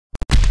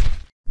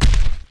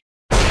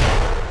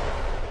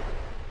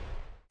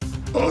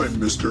I'm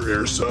Mr.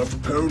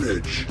 Airsoft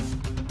Poundage,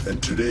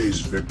 and today's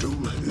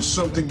victim is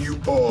something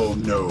you all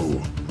know.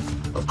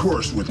 Of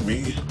course, with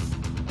me,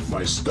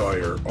 my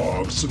Steyr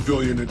AUG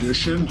Civilian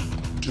Edition.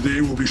 Today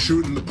we'll be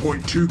shooting the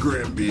 .2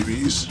 gram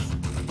BBs.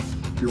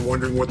 If you're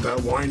wondering what that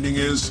winding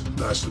is,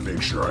 that's to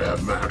make sure I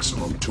have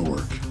maximum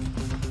torque.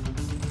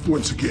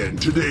 Once again,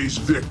 today's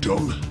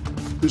victim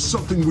is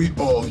something we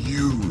all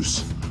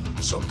use,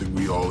 something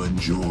we all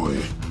enjoy,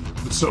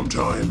 but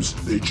sometimes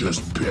they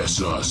just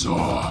piss us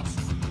off.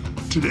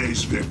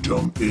 Today's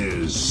victim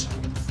is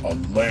a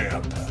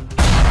lamp.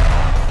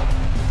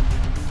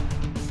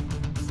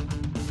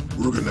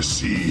 We're gonna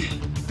see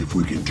if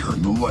we can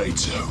turn the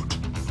lights out.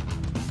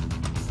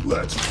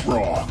 Let's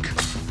rock.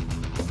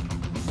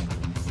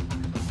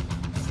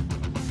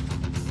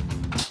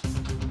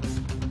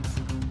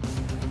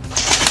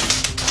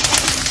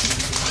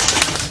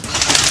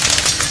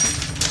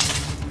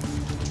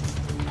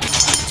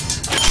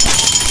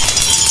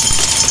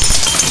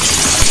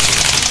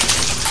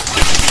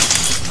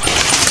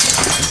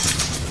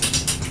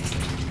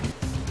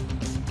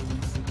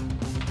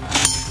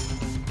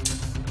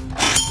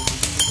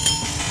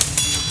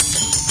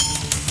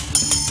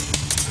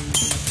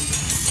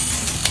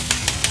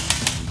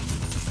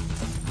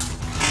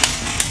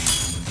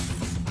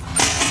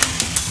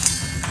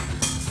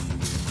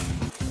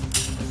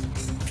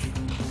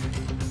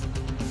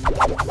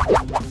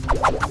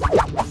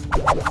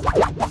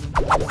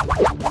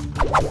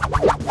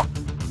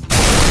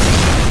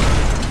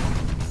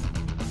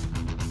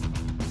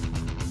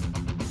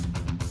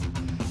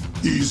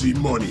 Easy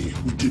money.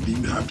 We didn't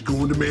even have to go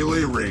into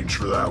melee range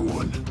for that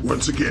one.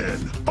 Once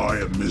again, I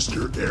am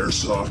Mr.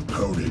 Airsoft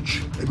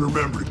Poundage. And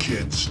remember,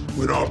 kids,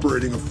 when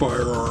operating a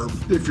firearm,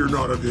 if you're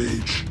not of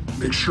age,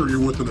 make sure you're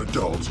with an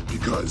adult,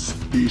 because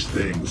these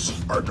things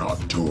are not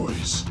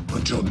toys.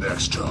 Until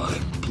next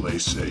time, play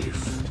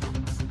safe.